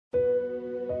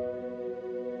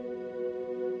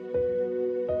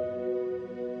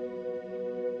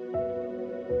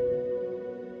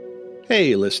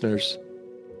Hey, listeners.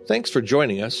 Thanks for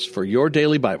joining us for your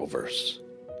daily Bible verse.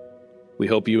 We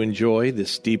hope you enjoy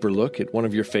this deeper look at one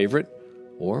of your favorite,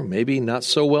 or maybe not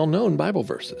so well-known Bible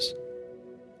verses.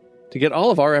 To get all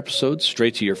of our episodes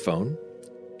straight to your phone,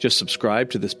 just subscribe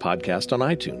to this podcast on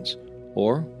iTunes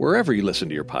or wherever you listen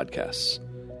to your podcasts.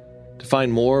 To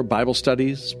find more Bible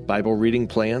studies, Bible reading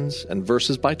plans, and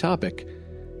verses by topic,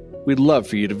 we'd love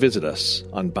for you to visit us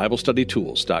on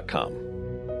BibleStudyTools.com.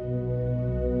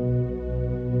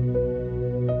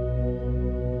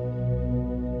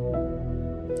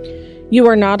 You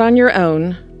Are Not on Your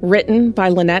Own, written by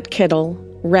Lynette Kittle,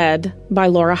 read by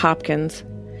Laura Hopkins.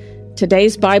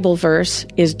 Today's Bible verse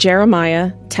is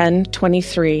Jeremiah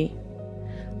 10:23.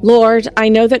 Lord, I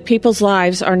know that people's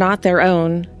lives are not their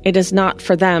own. It is not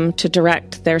for them to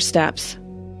direct their steps.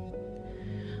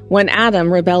 When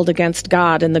Adam rebelled against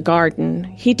God in the garden,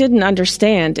 he didn't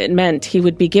understand it meant he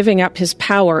would be giving up his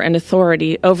power and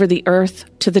authority over the earth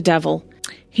to the devil.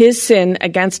 His sin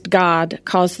against God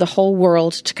caused the whole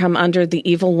world to come under the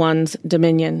evil one's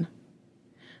dominion.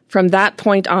 From that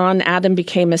point on, Adam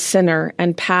became a sinner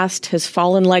and passed his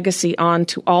fallen legacy on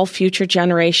to all future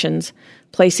generations,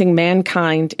 placing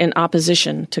mankind in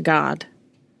opposition to God.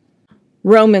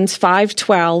 Romans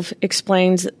 5:12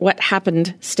 explains what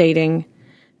happened, stating,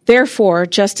 Therefore,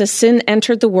 just as sin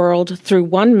entered the world through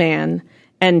one man,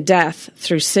 and death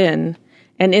through sin,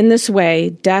 and in this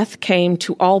way death came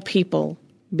to all people,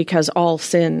 because all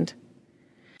sinned.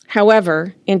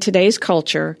 However, in today's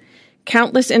culture,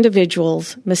 countless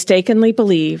individuals mistakenly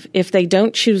believe if they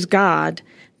don't choose God,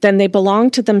 then they belong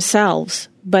to themselves,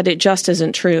 but it just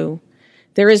isn't true.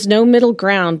 There is no middle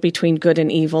ground between good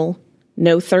and evil,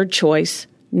 no third choice,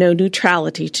 no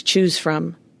neutrality to choose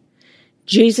from.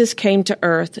 Jesus came to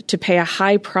earth to pay a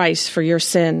high price for your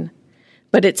sin,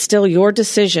 but it's still your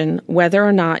decision whether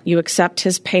or not you accept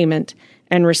his payment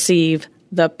and receive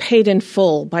the paid in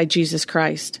full by Jesus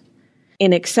Christ.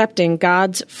 In accepting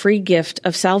God's free gift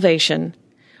of salvation,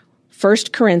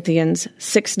 1 Corinthians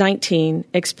 6:19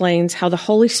 explains how the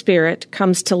Holy Spirit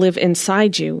comes to live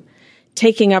inside you,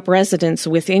 taking up residence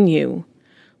within you.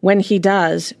 When he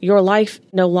does, your life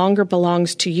no longer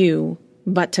belongs to you,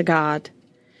 but to God.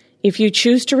 If you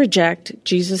choose to reject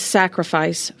Jesus'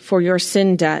 sacrifice for your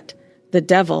sin debt, the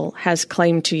devil has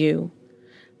claim to you.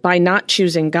 By not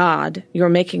choosing God, you're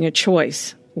making a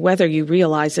choice, whether you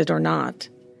realize it or not.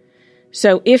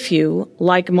 So if you,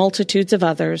 like multitudes of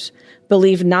others,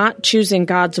 believe not choosing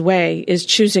God's way is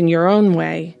choosing your own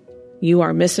way, you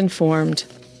are misinformed.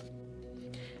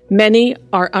 Many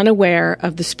are unaware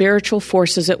of the spiritual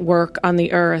forces at work on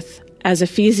the earth, as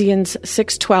Ephesians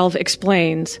 6:12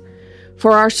 explains,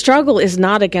 For our struggle is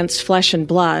not against flesh and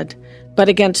blood, but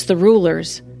against the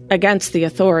rulers, against the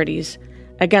authorities,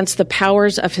 against the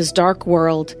powers of his dark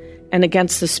world, and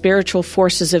against the spiritual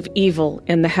forces of evil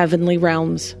in the heavenly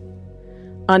realms.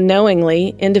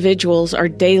 Unknowingly, individuals are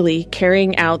daily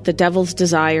carrying out the devil's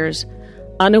desires,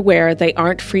 unaware they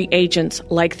aren't free agents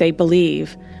like they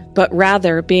believe, but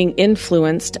rather being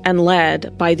influenced and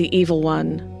led by the evil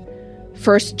one.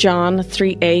 1 John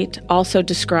 3:8 also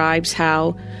describes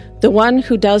how the one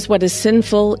who does what is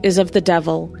sinful is of the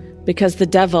devil, because the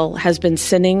devil has been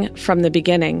sinning from the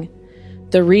beginning.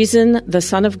 The reason the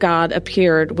Son of God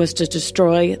appeared was to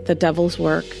destroy the devil's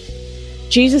work.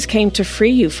 Jesus came to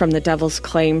free you from the devil's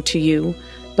claim to you,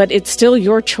 but it's still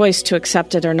your choice to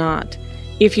accept it or not.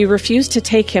 If you refuse to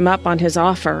take him up on his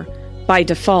offer, by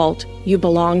default, you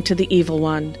belong to the evil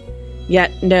one.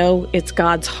 Yet know it's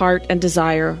God's heart and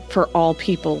desire for all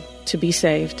people to be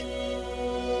saved.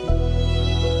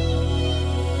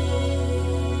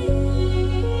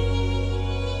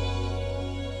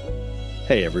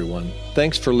 Hey everyone,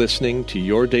 thanks for listening to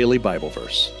Your Daily Bible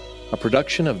Verse, a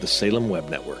production of the Salem Web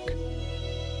Network.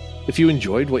 If you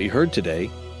enjoyed what you heard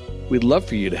today, we'd love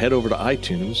for you to head over to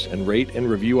iTunes and rate and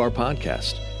review our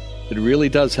podcast. It really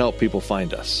does help people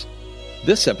find us.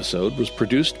 This episode was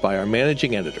produced by our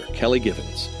managing editor, Kelly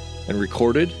Givens, and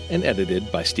recorded and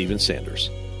edited by Stephen Sanders.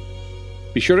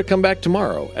 Be sure to come back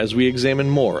tomorrow as we examine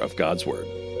more of God's Word.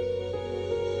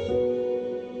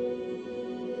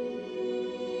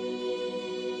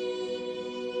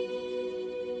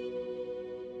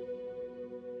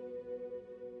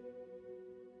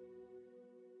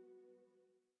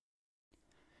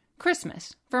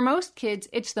 Christmas. For most kids,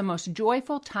 it's the most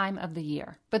joyful time of the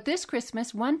year. But this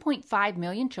Christmas, 1.5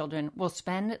 million children will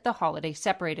spend the holiday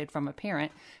separated from a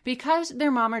parent because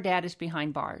their mom or dad is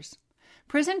behind bars.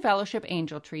 Prison Fellowship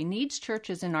Angel Tree needs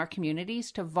churches in our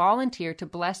communities to volunteer to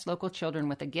bless local children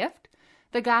with a gift,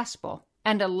 the gospel,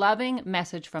 and a loving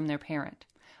message from their parent.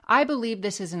 I believe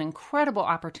this is an incredible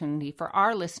opportunity for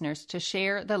our listeners to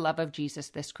share the love of Jesus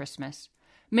this Christmas.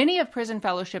 Many of Prison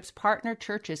Fellowship's partner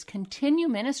churches continue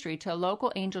ministry to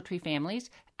local Angel Tree families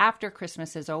after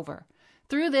Christmas is over.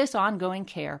 Through this ongoing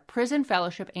care, Prison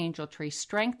Fellowship Angel Tree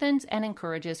strengthens and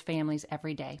encourages families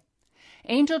every day.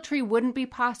 Angel Tree wouldn't be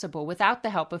possible without the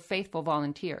help of faithful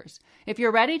volunteers. If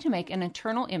you're ready to make an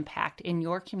eternal impact in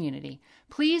your community,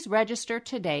 please register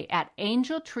today at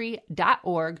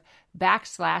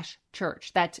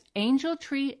angeltree.org/church. That's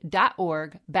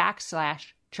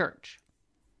angeltree.org/church.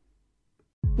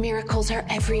 Miracles are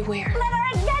everywhere. Let our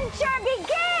adventure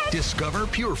begin! Discover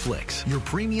PureFlix, your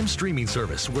premium streaming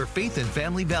service where faith and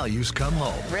family values come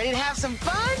home. Ready to have some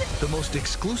fun? The most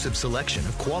exclusive selection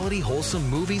of quality, wholesome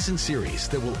movies and series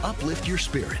that will uplift your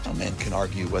spirit. A man can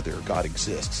argue whether God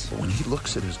exists, but when he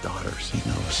looks at his daughters, he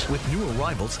knows. With new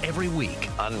arrivals every week.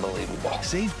 Unbelievable.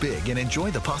 Save big and enjoy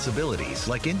the possibilities,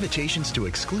 like invitations to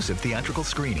exclusive theatrical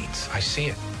screenings. I see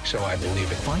it, so I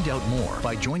believe it. Find out more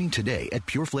by joining today at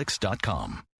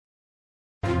pureflix.com.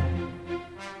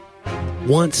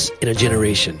 Once in a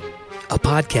generation, a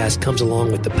podcast comes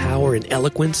along with the power and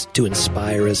eloquence to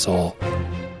inspire us all.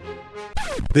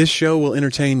 This show will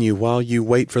entertain you while you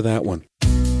wait for that one.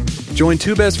 Join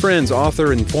two best friends,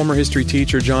 author and former history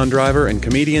teacher John Driver and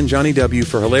comedian Johnny W.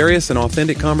 for hilarious and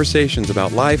authentic conversations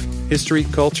about life, history,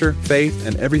 culture, faith,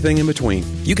 and everything in between.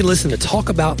 You can listen to Talk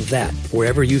About That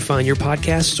wherever you find your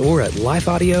podcasts or at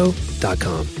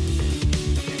lifeaudio.com.